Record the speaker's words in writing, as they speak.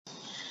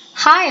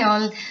Hi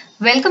all,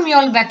 welcome you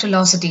all back to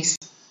Law Cities.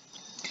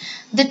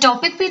 The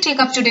topic we take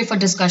up today for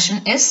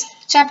discussion is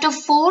Chapter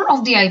 4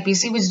 of the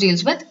IPC, which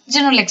deals with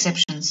general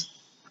exceptions.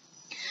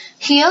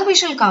 Here we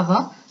shall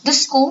cover the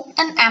scope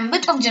and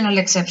ambit of general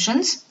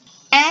exceptions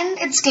and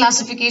its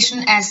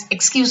classification as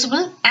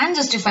excusable and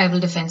justifiable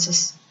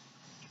defences.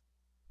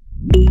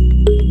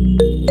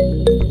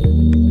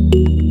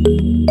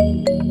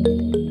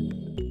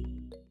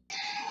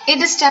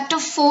 It is Chapter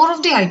 4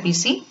 of the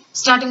IPC,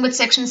 starting with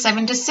Section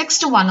 76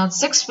 to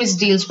 106, which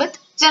deals with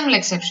general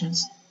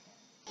exceptions.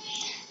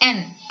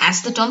 And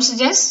as the term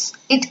suggests,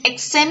 it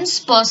exempts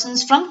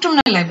persons from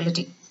criminal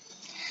liability.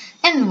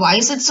 And why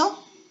is it so?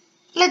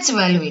 Let's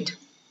evaluate.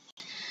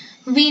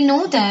 We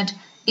know that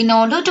in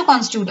order to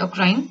constitute a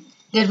crime,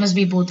 there must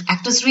be both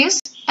actus reus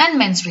and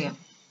mens rea.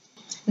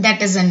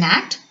 That is an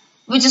act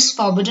which is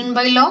forbidden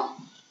by law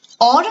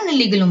or an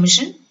illegal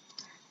omission,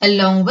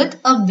 along with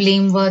a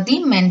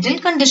blameworthy mental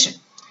condition.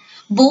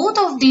 Both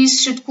of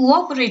these should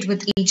cooperate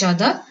with each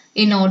other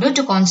in order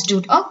to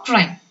constitute a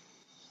crime.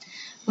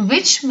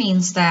 Which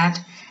means that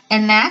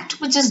an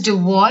act which is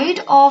devoid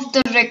of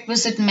the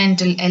requisite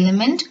mental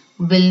element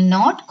will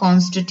not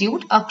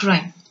constitute a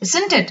crime,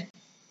 isn't it?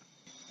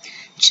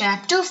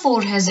 Chapter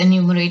 4 has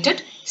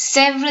enumerated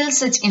several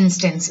such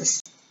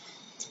instances,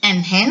 and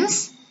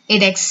hence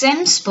it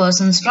exempts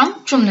persons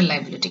from criminal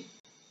liability.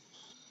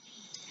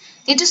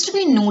 It is to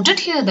be noted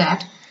here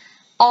that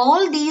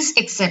all these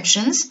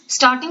exceptions,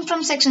 starting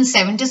from Section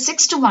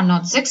 76 to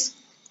 106,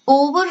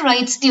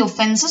 overrides the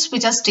offences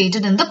which are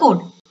stated in the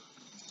code,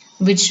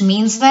 which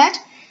means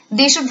that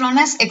they should run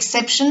as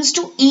exceptions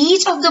to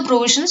each of the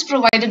provisions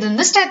provided in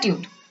the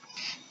statute.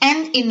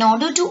 And in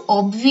order to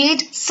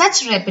obviate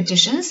such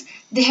repetitions,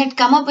 they had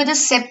come up with a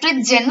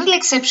separate general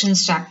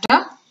exceptions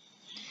chapter,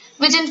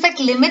 which in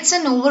fact limits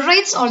and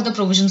overrides all the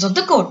provisions of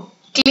the code.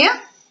 Clear?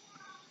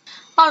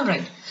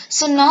 Alright,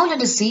 so now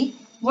let us see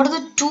what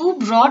are the two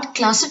broad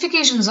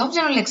classifications of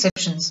general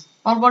exceptions,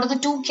 or what are the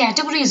two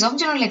categories of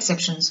general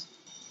exceptions.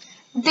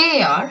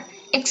 They are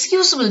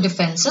excusable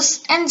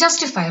defences and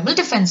justifiable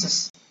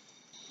defences.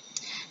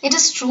 It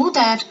is true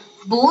that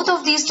both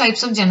of these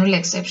types of general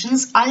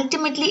exceptions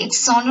ultimately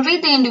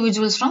exonerate the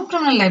individuals from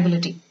criminal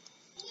liability,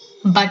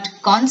 but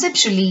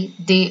conceptually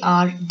they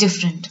are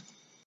different.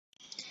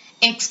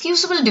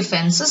 Excusable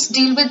defences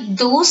deal with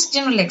those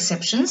general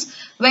exceptions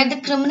where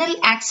the criminal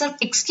acts are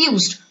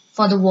excused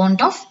for the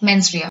want of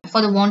mens rea,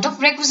 for the want of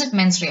requisite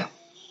mens rea.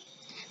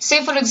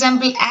 Say for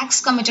example,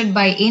 acts committed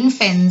by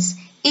infants,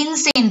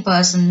 insane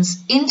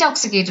persons,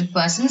 intoxicated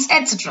persons,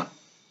 etc.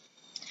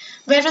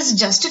 Whereas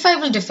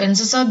justifiable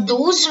defences are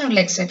those general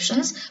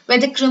exceptions where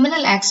the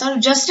criminal acts are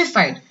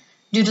justified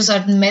due to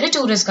certain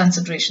meritorious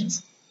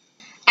considerations,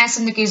 as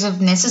in the case of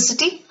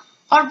necessity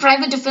or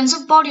private defence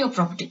of body or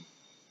property.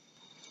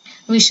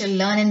 We shall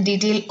learn in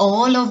detail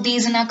all of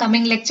these in our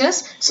coming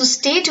lectures, so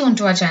stay tuned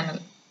to our channel.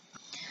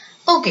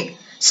 Okay,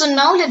 so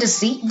now let us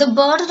see the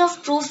burden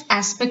of proof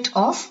aspect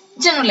of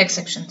general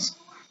exceptions.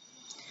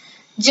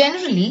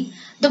 Generally,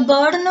 the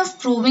burden of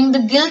proving the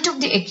guilt of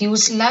the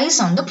accused lies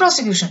on the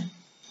prosecution.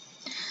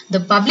 The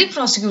public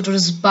prosecutor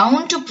is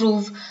bound to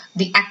prove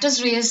the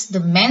actus reus,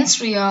 the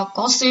mens rea,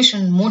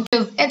 causation,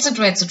 motive,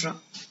 etc. etc.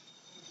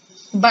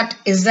 But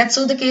is that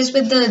so the case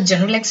with the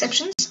general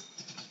exceptions?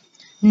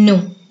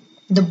 No.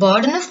 The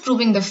burden of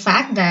proving the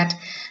fact that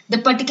the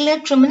particular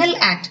criminal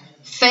act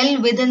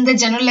fell within the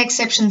general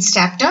exceptions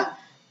chapter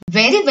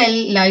very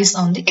well lies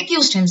on the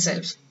accused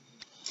himself.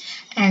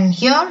 And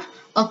here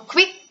a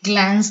quick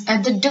glance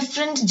at the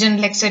different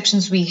general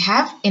exceptions we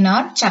have in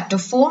our chapter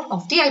 4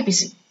 of the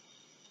IPC.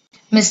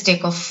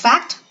 Mistake of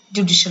fact,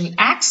 judicial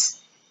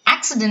acts,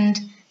 accident,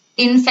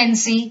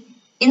 infancy,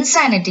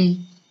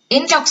 insanity,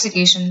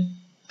 intoxication,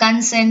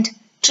 consent,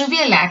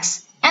 trivial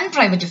acts, and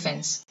private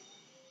defense.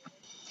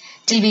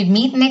 Till we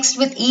meet next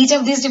with each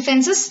of these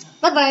defenses,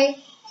 bye-bye.